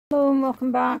everyone,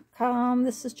 welcome back.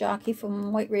 This is Jackie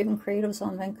from White Raven Creatives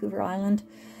on Vancouver Island.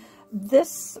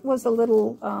 This was a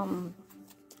little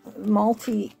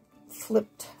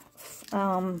multi-flipped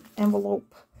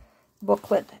envelope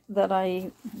booklet that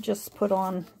I just put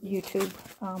on YouTube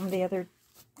the other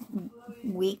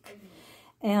week.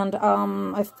 And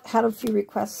I've had a few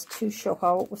requests to show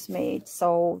how it was made,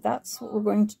 so that's what we're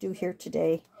going to do here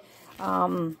today.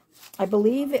 I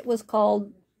believe it was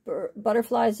called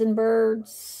Butterflies and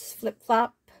Birds Flip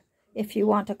Flap. If you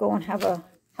want to go and have a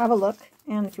look,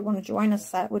 and if you want to join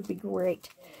us, that would be great.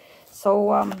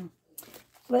 So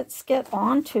let's get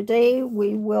on. Today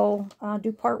we will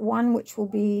do part 1, which will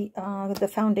be the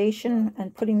foundation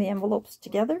and putting the envelopes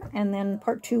together, and then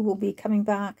part 2 will be coming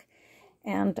back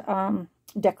and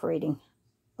decorating.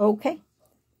 Okay,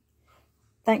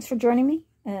 thanks for joining me,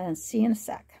 and see you in a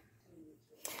sec.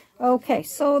 Okay,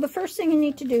 so the first thing you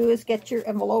need to do is get your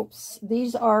envelopes.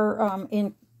 These are,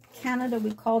 in Canada,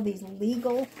 we call these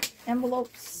legal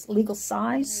envelopes, legal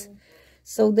size.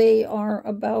 So they are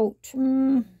about,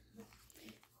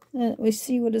 we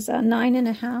see, what is that,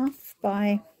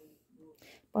 9.5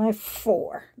 by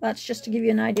 4. That's just to give you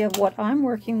an idea of what I'm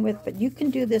working with, but you can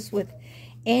do this with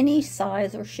any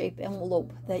size or shape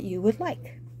envelope that you would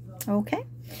like. Okay,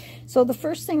 so the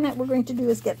first thing that we're going to do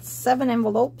is get 7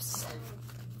 envelopes.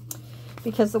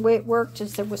 Because the way it worked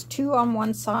is there was 2 on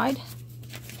one side,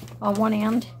 on one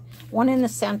end, 1 in the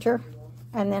center,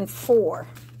 and then 4.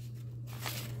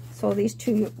 So these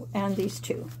 2 and these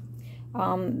 2.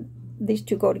 These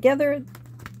 2 go together,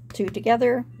 2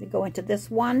 together, they go into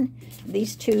this one.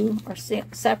 These 2 are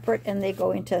separate and they go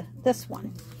into this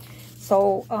one.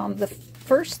 So the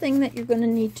first thing that you're going to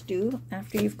need to do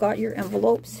after you've got your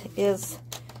envelopes is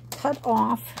cut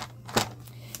off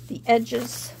the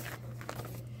edges.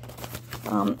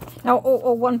 Now,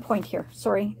 one point here,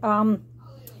 sorry.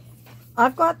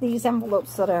 I've got these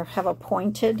envelopes that have a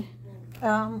pointed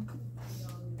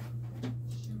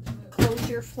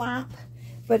closure flap,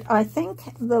 but I think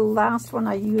the last one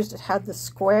I used, it had the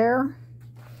square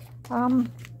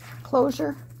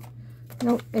closure,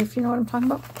 if you know what I'm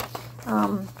talking about.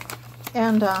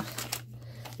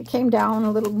 It came down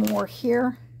a little more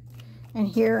here and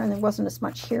here, and there wasn't as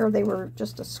much here. They were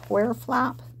just a square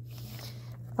flap.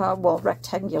 Well,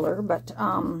 rectangular, but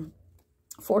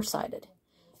 4-sided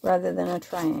rather than a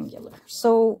triangular.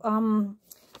 So,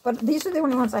 but these are the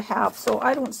only ones I have, so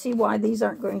I don't see why these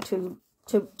aren't going to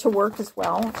work as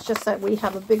well. It's just that we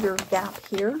have a bigger gap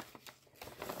here.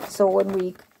 So when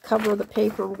we cover the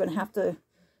paper, we're going to have to,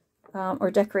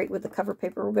 or decorate with the cover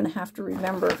paper, we're going to have to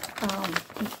remember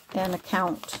and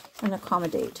account and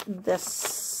accommodate this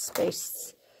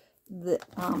space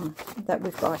that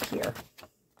we've got here,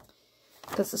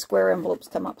 because the square envelopes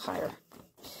come up higher.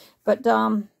 But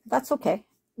that's okay.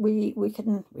 We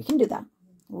can do that.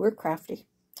 We're crafty.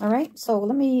 All right, so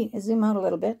let me zoom out a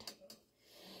little bit.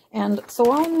 And so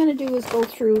all I'm going to do is go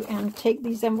through and take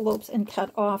these envelopes and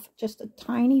cut off just a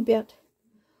tiny bit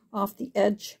off the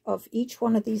edge of each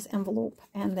one of these envelopes,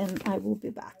 and then I will be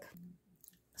back.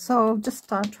 So just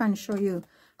trying to show you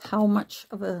how much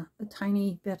of a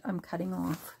tiny bit I'm cutting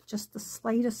off. Just the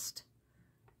slightest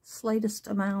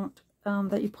amount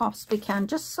that you possibly can,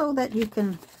 just so that you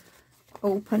can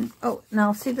open. Oh,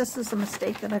 now see, this is a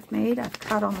mistake that I've made. I've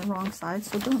cut on the wrong side,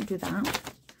 so don't do that.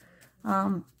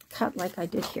 Cut like I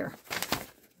did here.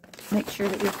 Make sure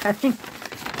that you're cutting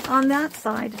on that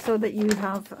side so that you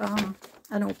have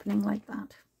an opening like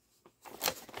that.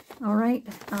 All right,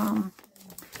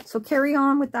 so carry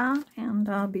on with that, and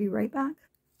I'll be right back.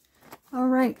 All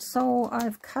right, so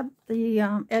I've cut the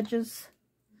edges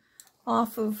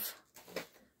off of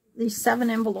these 7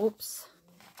 envelopes,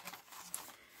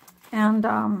 and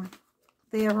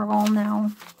they are all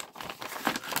now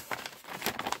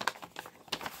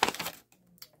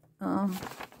a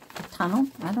tunnel.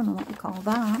 I don't know what you call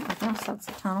that. I guess that's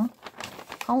a tunnel.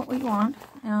 Call it what you want.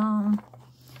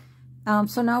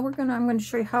 So now I'm going to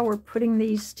show you how we're putting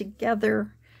these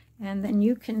together, and then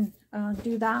you can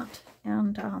do that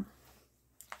and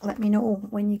let me know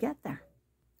when you get there.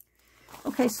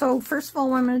 Okay, so first of all,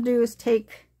 what I'm going to do is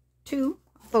take 2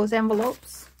 of those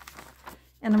envelopes,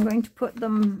 and I'm going to put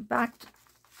them back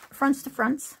fronts to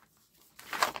fronts,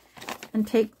 and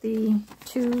take the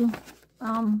 2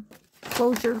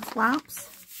 closure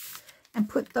flaps and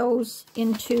put those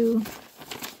into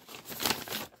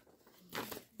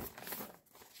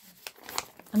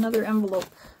another envelope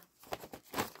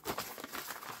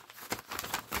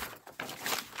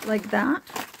like that.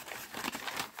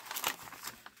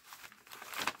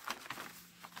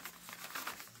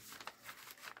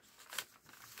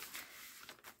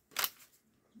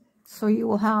 So you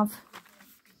will have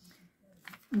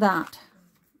that.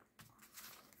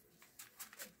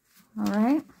 All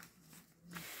right.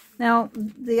 Now,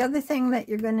 the other thing that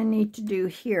you're going to need to do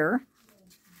here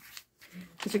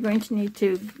is you're going to need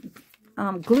to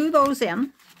glue those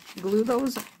in. Glue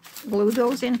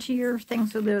those into your thing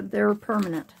so they're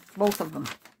permanent, both of them.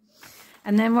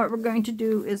 And then what we're going to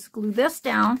do is glue this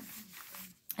down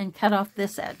and cut off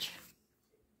this edge.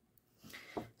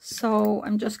 So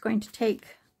I'm just going to take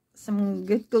some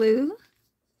good glue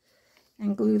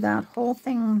and glue that whole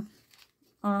thing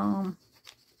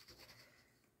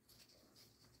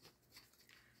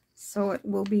so it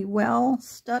will be well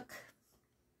stuck,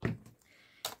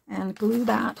 and glue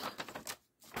that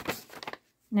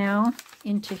now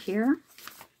into here.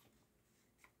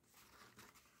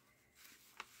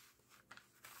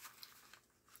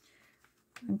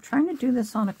 I'm trying to do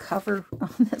this on a cover, on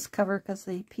this cover, because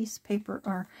the piece of paper,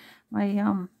 or my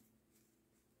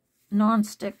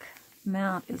non-stick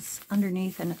mat is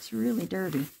underneath and it's really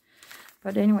dirty.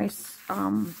 But anyways, I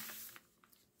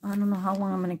don't know how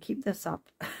long I'm going to keep this up.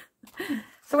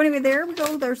 So anyway, there we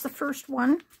go. There's the first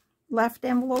one, left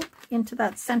envelope into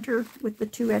that center with the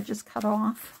two edges cut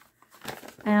off.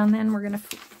 And then we're going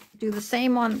to do the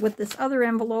same on with this other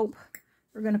envelope.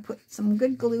 We're going to put some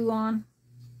good glue on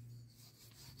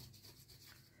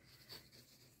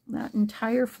that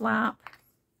entire flap.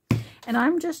 And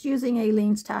I'm just using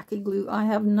Aleene's tacky glue. I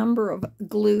have a number of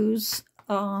glues,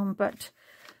 but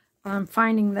I'm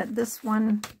finding that this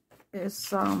one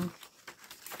is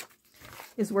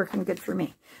working good for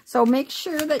me. So make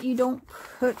sure that you don't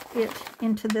put it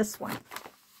into this one.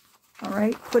 All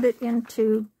right, put it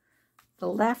into the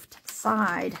left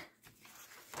side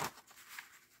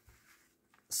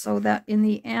so that in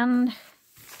the end,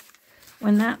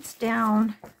 when that's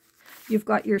down, you've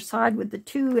got your side with the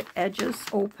two edges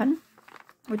open,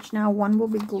 which now one will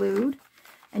be glued,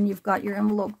 and you've got your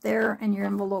envelope there and your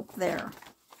envelope there.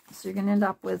 So you're going to end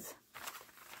up with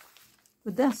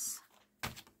this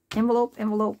envelope,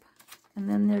 envelope, and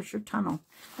then there's your tunnel.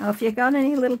 Now, if you got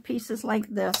any little pieces like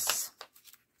this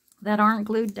that aren't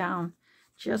glued down,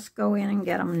 just go in and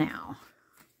get them now.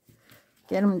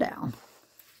 Get them down.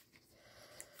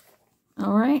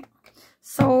 All right.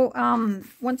 So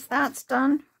once that's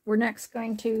done, we're next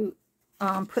going to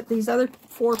put these other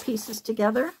four pieces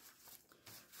together,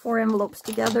 4 envelopes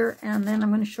together, and then I'm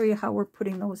going to show you how we're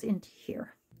putting those into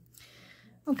here.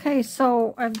 Okay,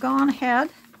 so I've gone ahead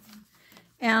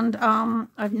and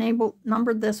I've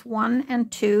numbered this 1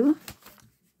 and 2.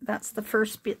 That's the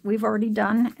first bit we've already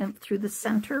done, and through the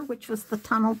center, which was the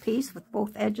tunnel piece with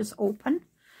both edges open.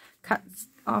 Cut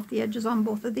off the edges on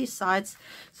both of these sides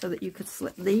so that you could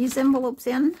slip these envelopes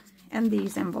in and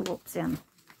these envelopes in.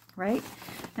 Right?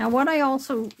 Now, what I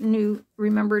also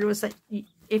remembered was that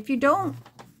if you don't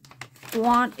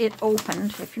want it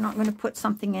opened, if you're not going to put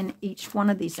something in each one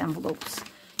of these envelopes,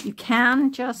 you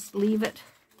can just leave it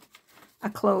a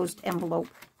closed envelope.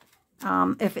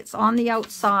 If it's on the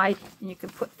outside and you can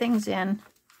put things in,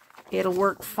 it'll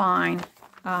work fine.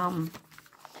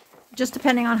 Just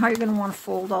depending on how you're going to want to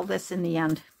fold all this in the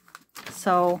end.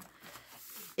 So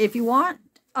if you want,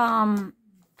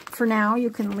 for now, you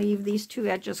can leave these two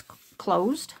edges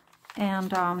closed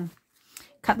and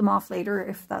cut them off later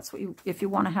if that's what if you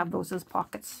want to have those as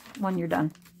pockets when you're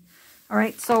done. All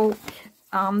right, so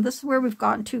this is where we've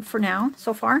gotten to for now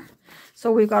so far.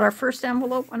 So we've got our first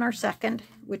envelope and our second,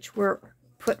 which were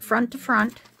put front to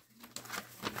front,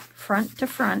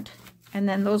 and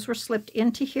then those were slipped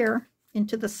into here,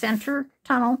 into the center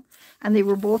tunnel, and they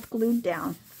were both glued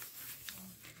down.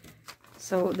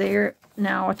 So they're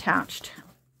now attached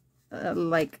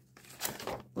like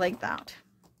that.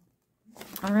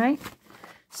 All right,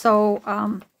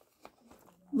 so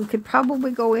we could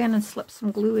probably go in and slip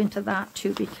some glue into that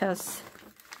too, because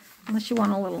unless you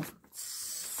want a little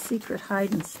secret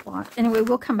hiding spot. Anyway,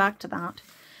 we'll come back to that.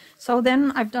 So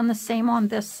then I've done the same on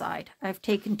this side. I've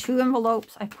taken 2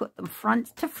 envelopes, I put them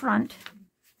front to front,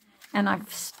 and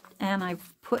I've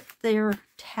put their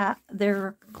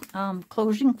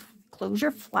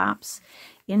closure flaps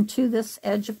into this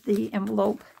edge of the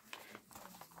envelope,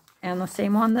 and the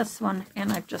same on this one,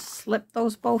 and I've just slipped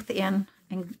those both in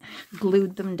and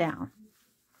glued them down.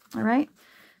 All right,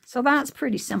 so that's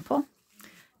pretty simple.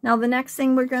 Now the next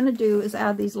thing we're going to do is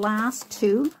add these last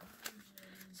 2.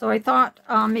 So I thought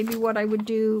maybe what I would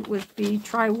do would be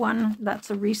try one that's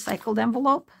a recycled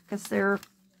envelope, because they're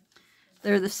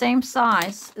the same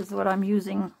size as what I'm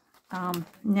using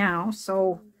now.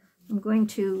 So I'm going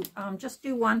to just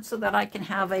do one so that I can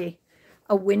have a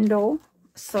window,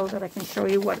 so that I can show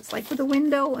you what it's like with a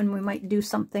window, and we might do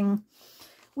something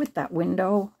with that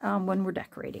window when we're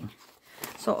decorating.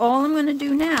 So all I'm going to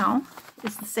do now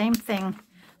is the same thing,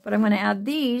 but I'm going to add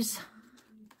this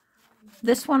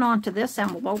one onto this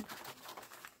envelope,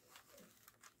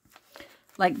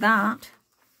 like that.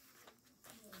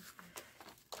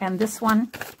 And this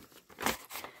one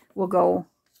will go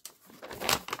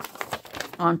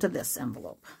onto this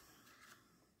envelope.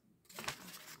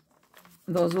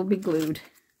 Those will be glued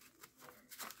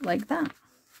like that.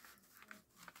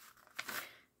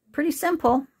 Pretty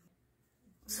simple.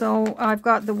 So I've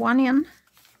got the one in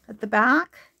at the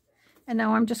back, and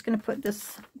now I'm just going to put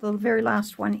this, the very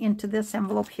last one, into this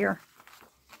envelope here.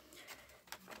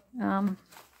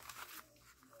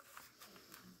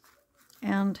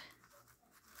 And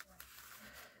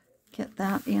get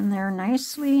that in there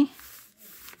nicely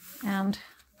and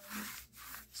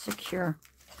secure.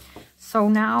 So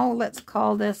now let's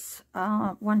call this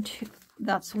 1, 2.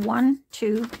 That's 1,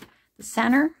 2, the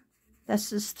center.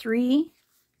 This is 3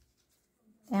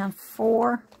 and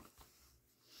 4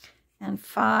 and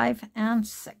 5 and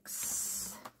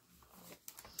 6.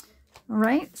 All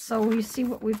right, so we see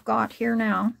what we've got here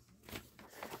now.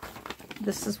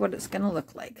 This is what it's going to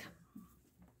look like.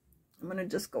 I'm going to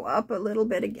just go up a little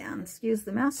bit again. Excuse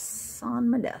the mess on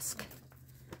my desk.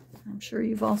 I'm sure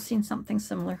you've all seen something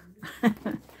similar.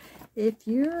 If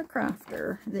you're a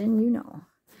crafter, then you know.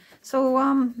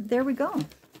 So there we go.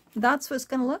 That's what it's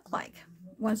going to look like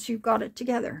once you've got it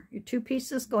together. Your 2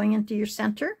 pieces going into your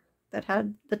center that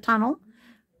had the tunnel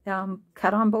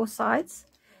cut on both sides,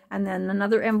 and then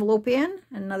another envelope in,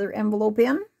 another envelope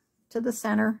in to the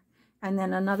center, and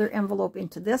then another envelope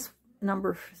into this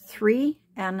number 3,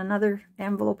 and another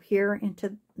envelope here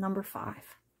into number 5.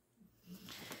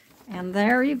 And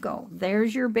there you go.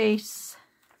 There's your base.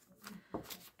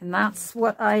 And that's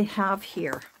what I have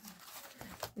here.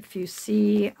 If you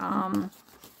see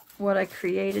what I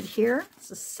created here, it's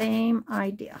the same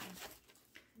idea.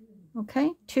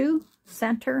 Okay, 2,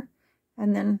 center,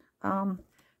 and then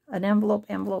an envelope,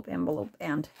 envelope, envelope,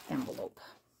 and envelope.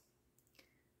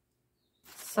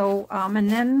 So,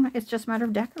 and then it's just a matter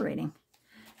of decorating.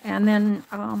 And then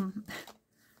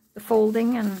the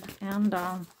folding and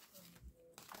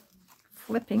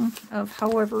flipping of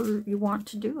however you want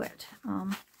to do it.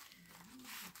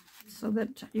 So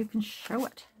that you can show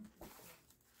it.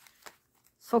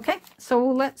 So, okay, so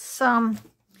let's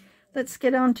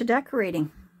get on to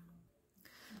decorating.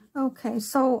 Okay,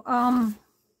 so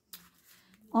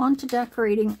on to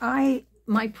decorating.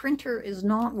 My printer is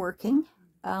not working,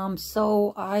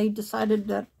 so I decided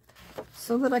that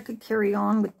so that I could carry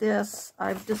on with this,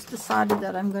 I've just decided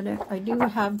that I do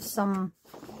have some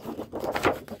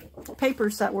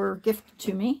papers that were gifted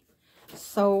to me,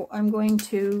 so I'm going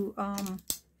to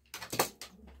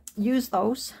use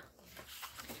those.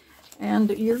 And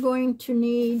you're going to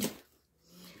need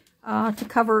to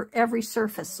cover every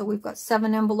surface. So we've got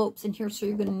 7 envelopes in here, so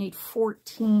you're going to need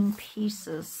 14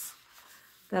 pieces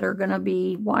that are going to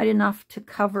be wide enough to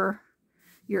cover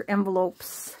your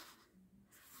envelopes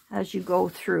as you go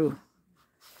through.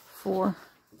 1,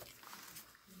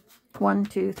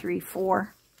 2, 3,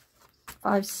 4,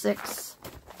 5, 6,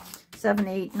 7,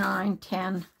 8, 9,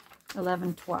 10,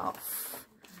 11, 12.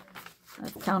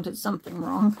 I've counted something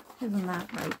wrong. Isn't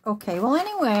that right? Okay, well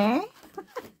anyway,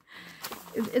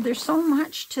 there's so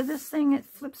much to this thing. It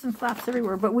flips and flaps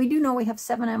everywhere. But we do know we have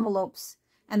 7 envelopes,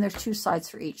 and there's 2 sides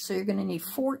for each. So you're going to need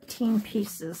 14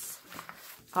 pieces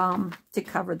to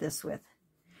cover this with.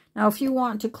 Now, if you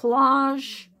want to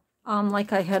collage,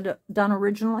 like I had done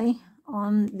originally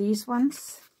on these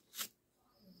ones,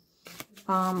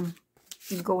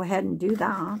 you go ahead and do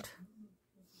that.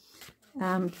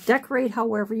 Decorate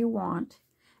however you want,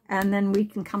 and then we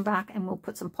can come back and we'll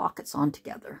put some pockets on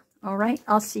together. All right,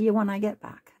 I'll see you when I get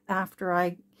back. After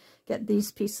I get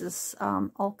these pieces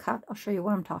all cut, I'll show you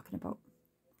what I'm talking about.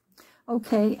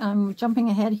 Okay, I'm jumping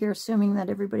ahead here, assuming that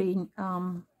everybody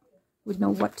would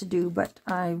know what to do, but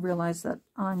I realize that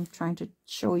I'm trying to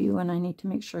show you, and I need to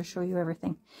make sure I show you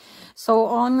everything. So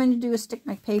all I'm going to do is stick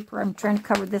my paper. I'm trying to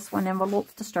cover this one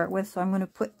envelope to start with, so I'm going to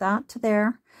put that to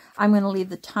there. I'm going to leave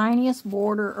the tiniest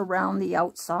border around the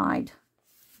outside.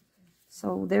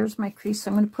 So there's my crease. So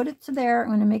I'm going to put it to there. I'm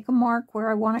going to make a mark where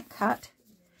I want it cut.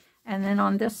 And then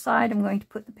on this side, I'm going to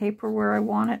put the paper where I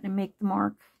want it and make the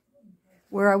mark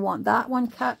where I want that one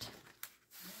cut.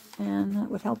 And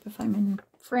that would help if I'm in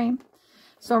frame.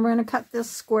 So I'm going to cut this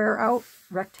square out,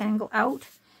 rectangle out,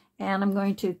 and I'm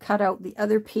going to cut out the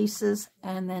other pieces,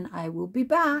 and then I will be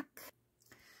back.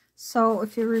 So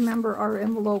if you remember, our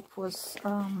envelope was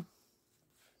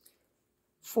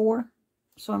 4.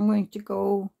 So I'm going to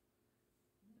go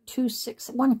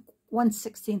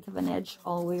 1/16 of an edge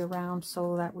all the way around.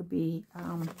 So that would be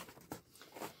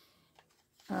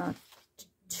 2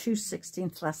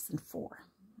 2/16 less than 4.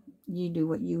 You do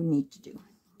what you need to do.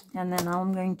 And then all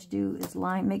I'm going to do is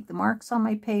make the marks on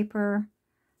my paper,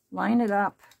 line it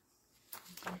up,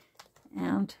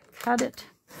 and cut it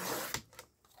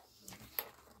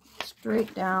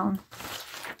straight down.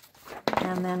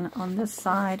 And then on this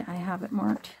side, I have it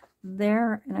marked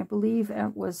there, and I believe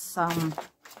it was a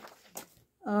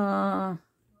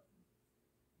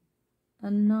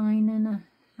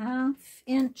 9.5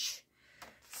 inch.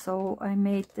 So I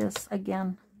made this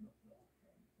again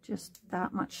just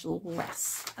that much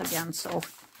less again. So a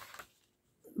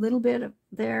little bit of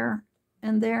there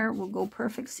and there will go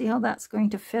perfect. See how that's going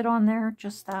to fit on there?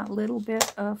 Just that little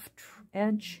bit of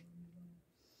edge.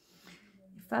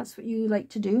 If that's what you like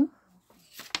to do,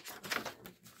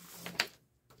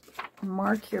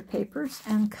 mark your papers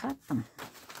and cut them.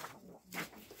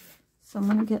 So I'm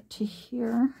going to get to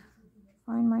here,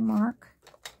 find my mark,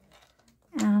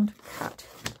 and cut.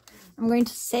 I'm going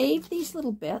to save these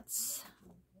little bits.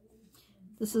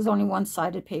 This is only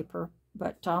one-sided paper,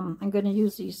 but I'm going to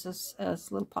use these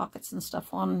as little pockets and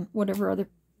stuff on whatever other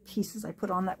pieces I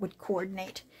put on that would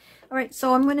coordinate. All right,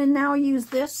 so I'm going to now use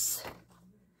this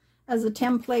as a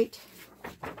template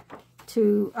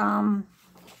to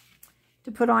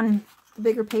put on the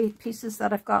bigger pieces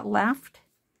that I've got left.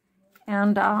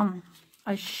 And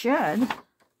I should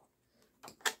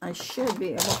be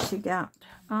able to get,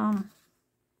 I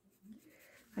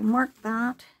marked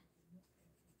that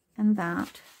and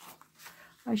that.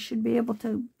 I should be able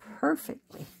to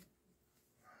perfectly,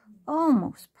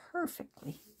 almost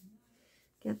perfectly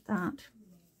get that.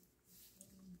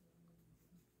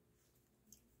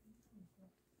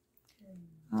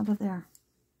 Out of there.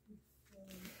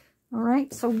 All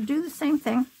right, so do the same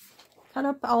thing. Cut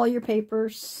up all your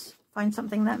papers. Find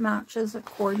something that matches, that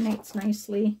coordinates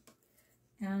nicely,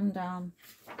 and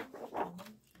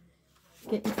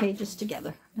get your pages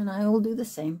together. And I will do the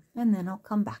same, and then I'll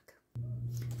come back.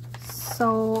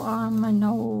 So I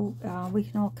know we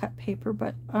can all cut paper,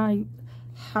 but I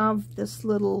have this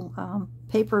little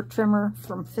paper trimmer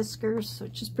from Fiskars,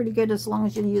 which is pretty good as long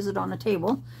as you use it on a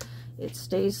table. It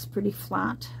stays pretty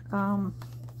flat.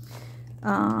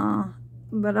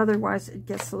 But otherwise it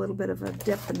gets a little bit of a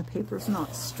dip and the paper's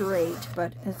not straight,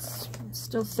 but it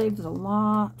still saves a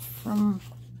lot from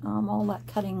all that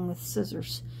cutting with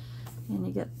scissors, and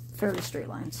you get fairly straight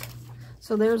lines.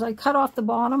 So I cut off the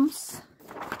bottoms,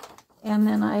 and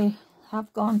then I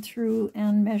have gone through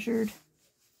and measured,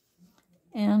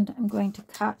 and I'm going to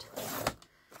cut.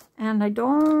 And I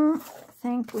don't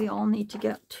think we all need to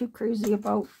get too crazy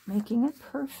about making it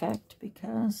perfect,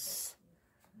 because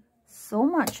so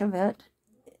much of it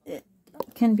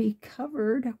can be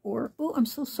covered, or, oh, I'm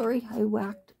so sorry, I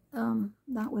whacked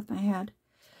that with my head.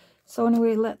 So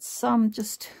anyway, let's I'm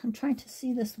trying to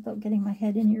see this without getting my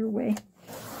head in your way.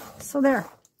 So there.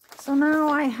 So now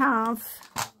I have,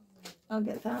 I'll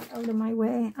get that out of my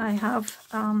way. I have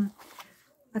a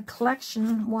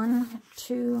collection, 1,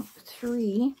 2,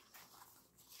 3,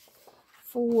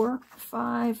 4,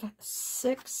 5,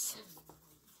 6,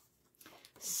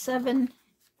 7,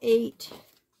 8.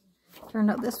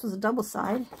 Turned out this was a double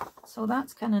side, so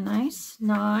that's kind of nice.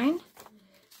 9.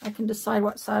 I can decide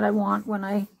what side I want when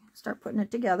I start putting it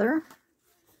together.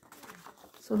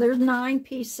 So there's 9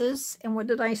 pieces, and what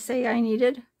did I say I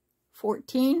needed?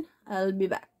 14. I'll be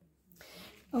back.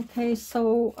 Okay,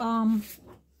 so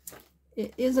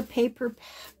it is a paper,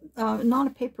 not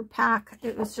a paper pack.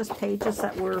 It was just pages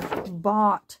that were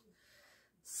bought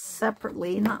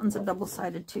separately. And that one's a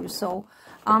double-sided too. So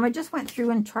I just went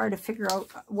through and tried to figure out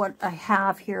what I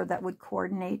have here that would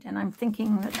coordinate, and I'm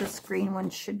thinking that this green one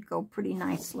should go pretty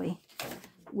nicely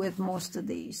with most of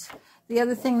these. The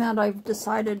other thing that I've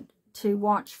decided to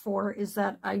watch for is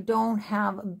that I don't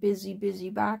have a busy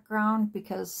background,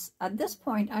 because at this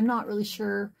point I'm not really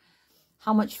sure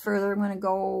how much further I'm going to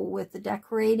go with the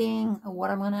decorating and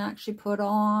what I'm going to actually put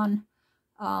on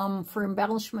for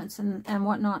embellishments and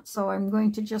whatnot. So I'm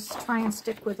going to just try and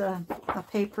stick with a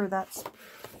paper that's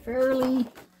fairly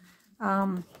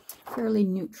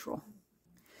neutral.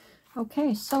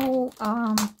 Okay, so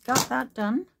got that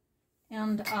done,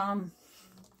 and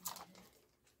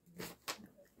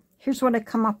here's what I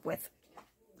come up with.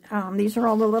 These are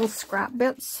all the little scrap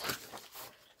bits.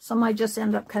 Some I just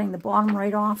end up cutting the bottom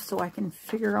right off so I can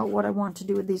figure out what I want to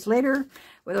do with these later.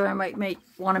 Whether I might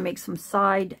want to make some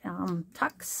side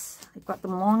tucks. I've got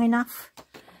them long enough.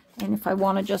 And if I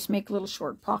want to just make little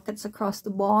short pockets across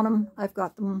the bottom, I've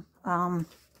got them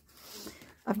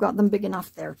big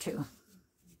enough there too.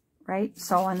 Right?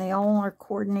 So, and they all are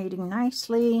coordinating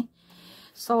nicely.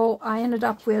 So I ended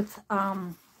up with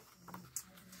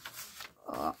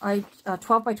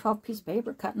 12 by 12 piece of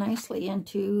paper cut nicely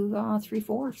into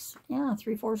 3/4. Yeah,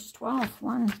 3/4 is 12.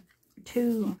 1,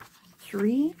 2,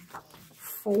 3,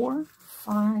 4,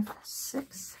 5,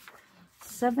 6,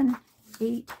 7,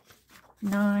 8,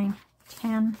 9,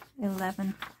 10,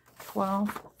 11,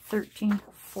 12, 13,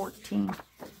 14,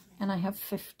 and I have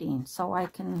 15. So I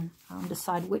can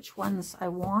decide which ones I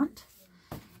want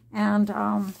and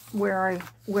where I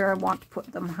want to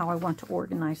put them, how I want to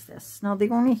organize this. Now the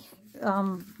only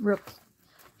real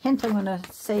hint I'm going to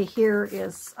say here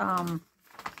is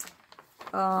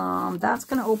that's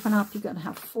going to open up. You're going to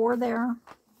have 4 there.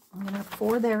 I'm going to have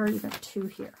 4 there. You've got 2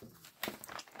 here.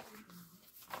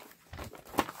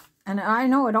 And I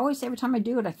know it always, every time I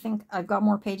do it, I think I've got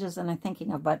more pages than I'm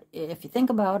thinking of. But if you think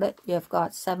about it, you've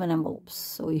got 7 envelopes.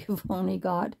 So you've only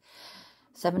got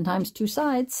 7 times 2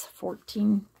 sides.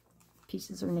 14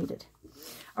 pieces are needed.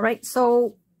 All right,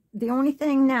 so the only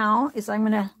thing now is I'm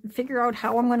going to figure out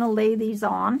how I'm going to lay these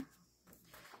on.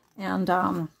 And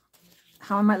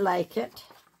how I might like it.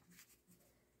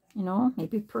 You know,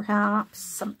 maybe perhaps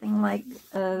something like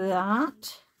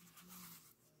that.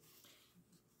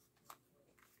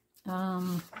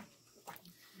 And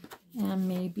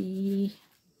maybe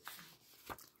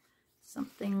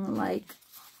something like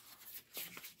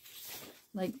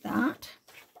that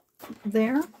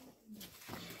there.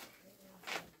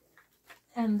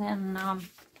 And then, oh,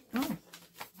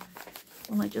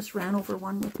 well, I just ran over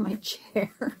one with my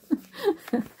chair.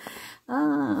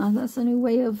 That's a new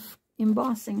way of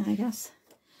embossing, I guess.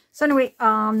 So anyway,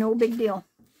 no big deal.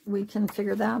 We can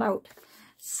figure that out.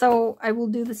 So I will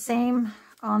do the same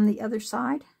on the other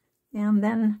side, and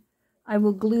then I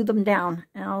will glue them down.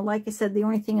 Now, like I said, the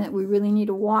only thing that we really need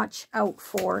to watch out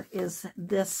for is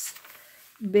this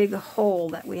big hole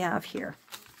that we have here.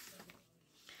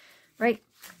 Right?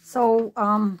 So,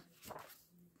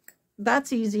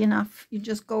 that's easy enough. You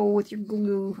just go with your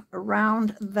glue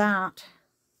around that.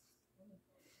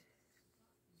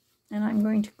 And I'm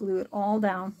going to glue it all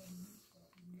down.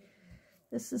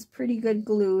 This is pretty good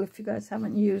glue if you guys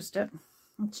haven't used it.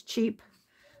 It's cheap.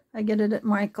 I get it at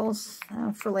Michael's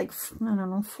for like, I don't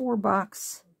know,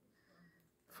 $4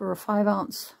 for a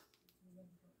 5-ounce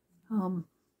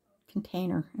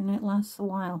container. And it lasts a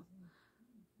while.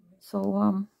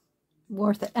 So,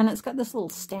 worth it. And it's got this little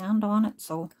stand on it,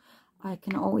 so I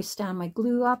can always stand my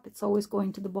glue up. It's always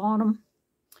going to the bottom.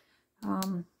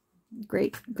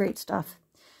 Great stuff.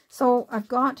 So I've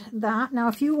got that. Now,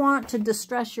 if you want to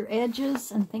distress your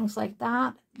edges and things like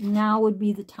that, now would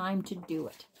be the time to do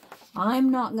it.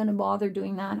 I'm not going to bother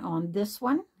doing that on this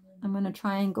one. I'm going to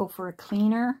try and go for a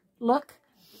cleaner look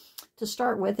to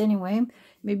start with anyway.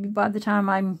 Maybe by the time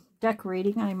I'm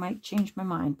decorating, I might change my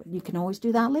mind, but you can always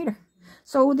do that later.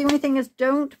 So the only thing is,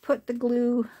 don't put the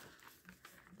glue,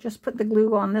 just put the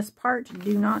glue on this part.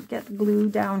 Do not get glue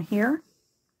down here.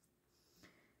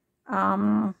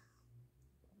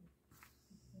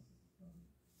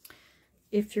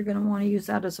 If you're going to want to use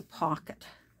that as a pocket.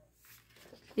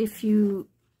 If you,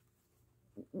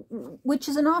 which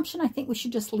is an option I think we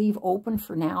should just leave open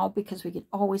for now, because we can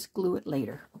always glue it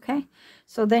later, okay?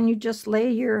 So then you just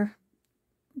lay your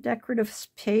decorative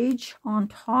page on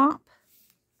top.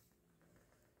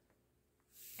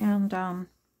 And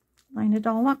line it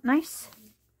all up nice.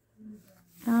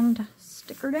 And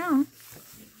stick her down.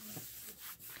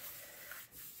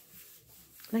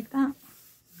 Like that.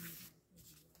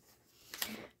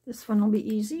 This one will be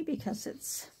easy because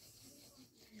it's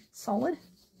solid.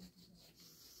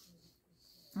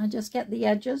 I just get the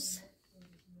edges.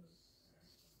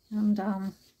 And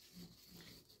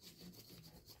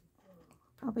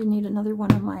probably need another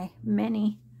one of my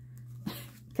many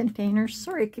containers.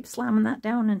 Sorry, I keep slamming that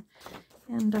down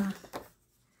and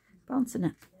bouncing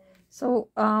it. So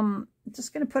I'm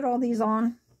just going to put all these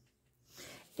on.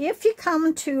 If you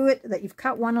come to it that you've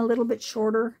cut one a little bit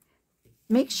shorter,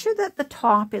 make sure that the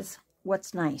top is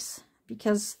what's nice,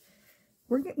 because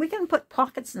we're going to put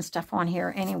pockets and stuff on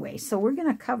here anyway. So we're going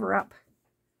to cover up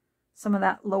some of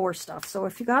that lower stuff. So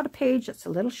if you got a page that's a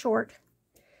little short,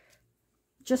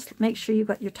 just make sure you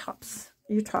got your tops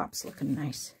looking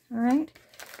nice. All right.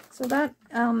 So that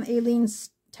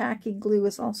Aleene's tacky glue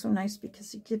is also nice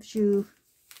because it gives you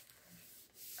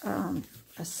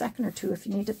a second or two if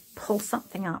you need to pull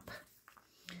something up.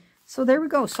 So there we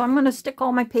go. So I'm going to stick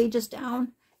all my pages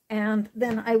down, and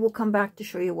then I will come back to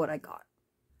show you what I got.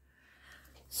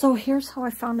 So here's how I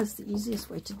found is the easiest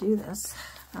way to do this.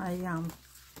 I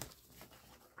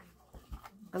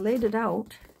laid it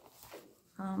out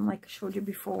like I showed you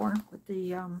before with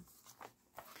the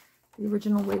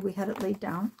original way we had it laid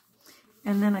down.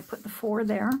 And then I put the 4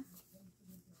 there.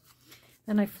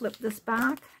 Then I flip this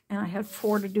back and I had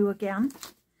 4 to do again.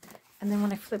 And then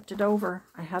when I flipped it over,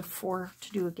 I had 4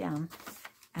 to do again,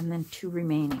 and then 2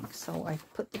 remaining. So I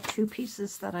put the 2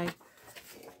 pieces that I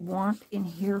want in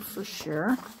here for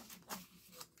sure.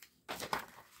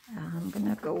 I'm going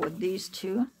to go with these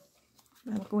 2.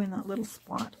 That'll go in that little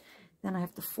spot. Then I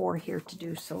have the 4 here to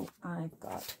do, so I've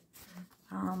got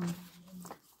 5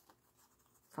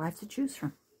 to choose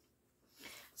from.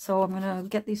 So I'm going to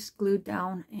get these glued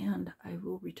down, and I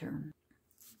will return.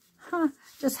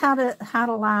 Just had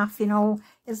a laugh, you know.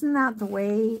 Isn't that the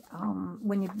way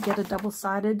when you get a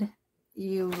double-sided,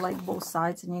 you like both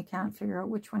sides and you can't figure out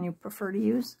which one you prefer to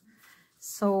use?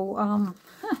 So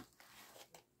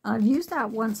I've used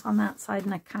that once on that side,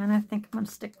 and I kind of think I'm going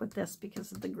to stick with this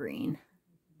because of the green.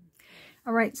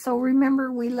 All right, so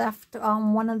remember we left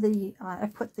one of the, I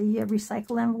put the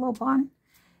recycle envelope on,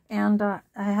 and I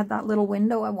had that little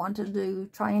window. I wanted to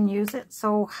try and use it.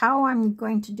 So how I'm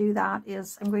going to do that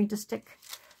is I'm going to stick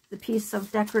the piece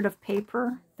of decorative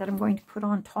paper that I'm going to put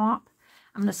on top.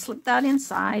 I'm going to slip that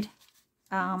inside,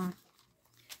 and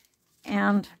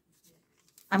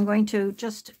I'm going to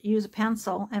just use a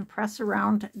pencil and press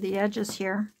around the edges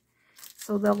here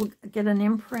so they'll get an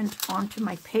imprint onto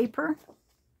my paper.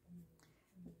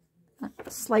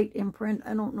 A slight imprint.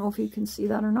 I don't know if you can see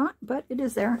that or not, but it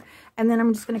is there. And then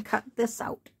I'm just going to cut this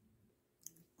out.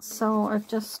 So I've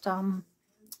just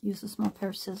used a small pair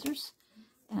of scissors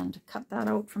and cut that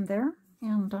out from there.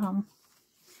 And I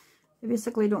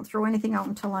basically don't throw anything out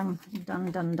until I'm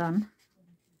done.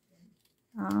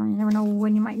 You never know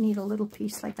when you might need a little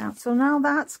piece like that. So now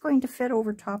that's going to fit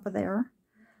over top of there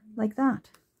like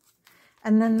that.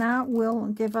 And then that will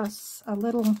give us a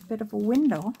little bit of a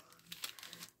window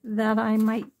that I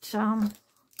might, I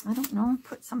don't know,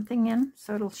 put something in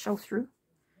so it'll show through.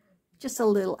 Just a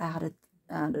little added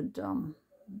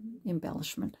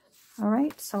embellishment. All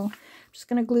right, so I'm just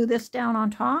going to glue this down on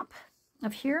top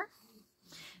of here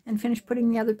and finish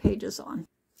putting the other pages on.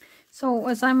 So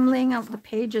as I'm laying out the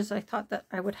pages, I thought that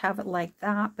I would have it like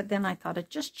that, but then I thought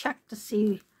I'd just check to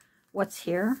see what's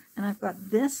here. And I've got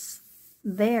this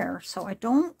there, so I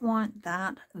don't want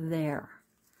that there.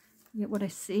 You get what I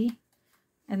see?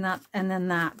 And that, and then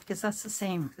that, because that's the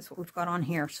same as what we've got on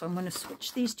here. So I'm going to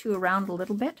switch these 2 around a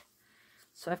little bit.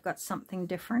 So I've got something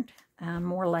different and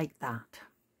more like that.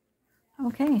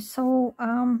 Okay, so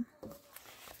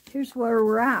here's where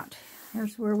we're at.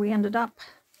 Here's where we ended up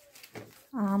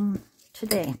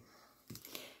today.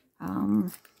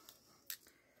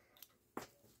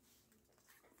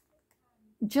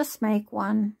 Just make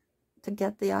one to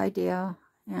get the idea,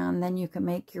 and then you can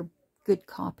make your good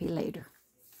copy later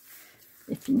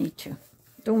if you need to.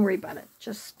 Don't worry about it.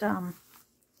 Just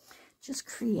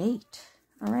create.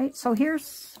 All right. So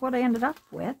here's what I ended up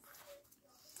with.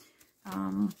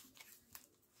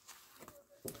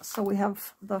 So we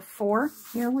have the 4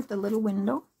 here with the little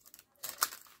window.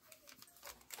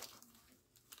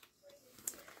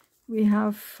 We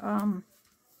have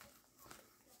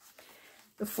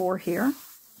the 4 here.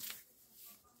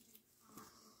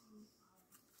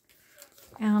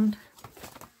 And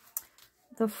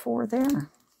the 4 there.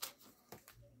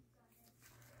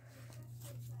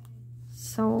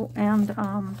 So, and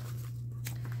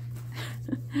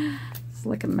it's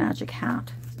like a magic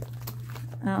hat.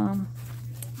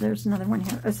 There's another one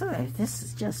here. Oh, so this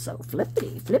is just so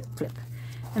flippity, flip.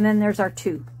 And then there's our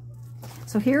 2.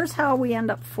 So here's how we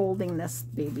end up folding this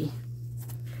baby.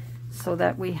 So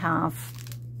that we have,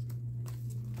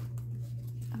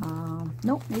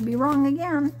 nope, maybe wrong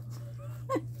again.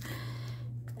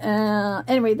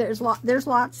 Anyway, there's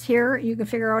lots here. You can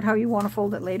figure out how you want to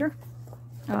fold it later.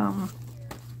 The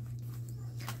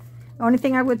only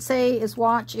thing I would say is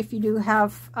watch if you do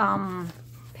have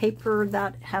paper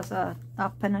that has a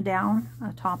up and a down,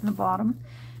 a top and a bottom.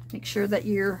 Make sure that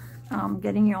you're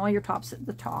getting all your tops at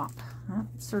the top. That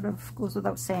sort of goes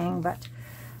without saying, but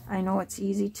I know it's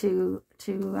easy to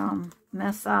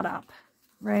mess that up,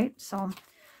 right? So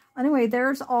anyway,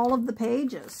 there's all of the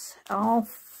pages, all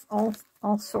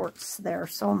sorts there.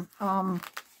 So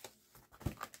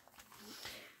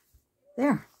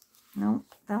there. No,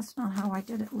 that's not how I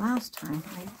did it last time.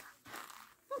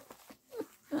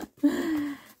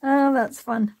 Oh, that's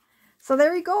fun. So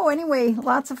there you go. Anyway,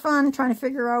 lots of fun trying to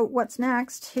figure out what's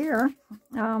next here.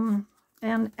 And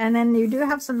then you do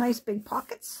have some nice big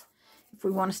pockets. If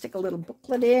we want to stick a little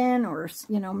booklet in, or,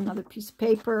 you know, another piece of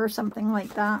paper or something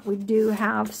like that, we do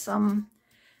have some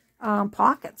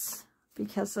pockets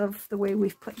because of the way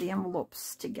we've put the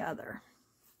envelopes together.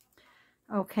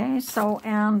 Okay, so,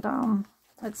 and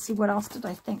let's see, what else did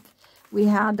I think? We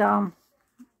had a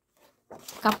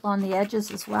couple on the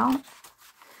edges as well.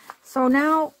 So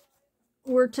now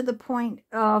we're to the point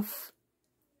of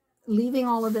leaving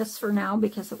all of this for now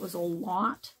because it was a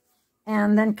lot.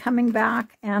 And then coming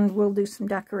back and we'll do some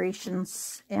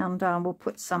decorations, and we'll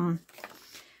put some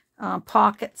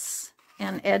pockets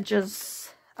and edges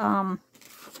on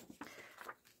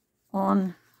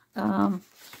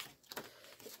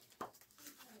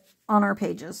our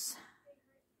pages,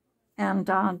 and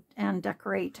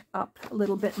decorate up a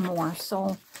little bit more.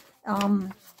 So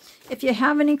if you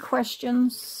have any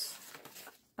questions,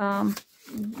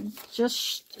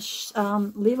 just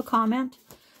leave a comment,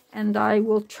 and I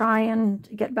will try and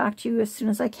get back to you as soon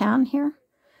as I can here.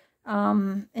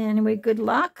 Anyway, good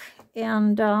luck,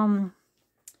 and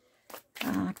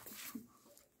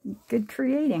good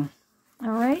creating.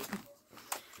 All right.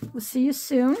 We'll see you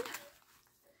soon.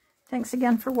 Thanks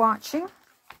again for watching,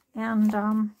 and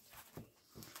I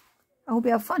hope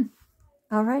you have fun.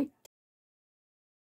 All right.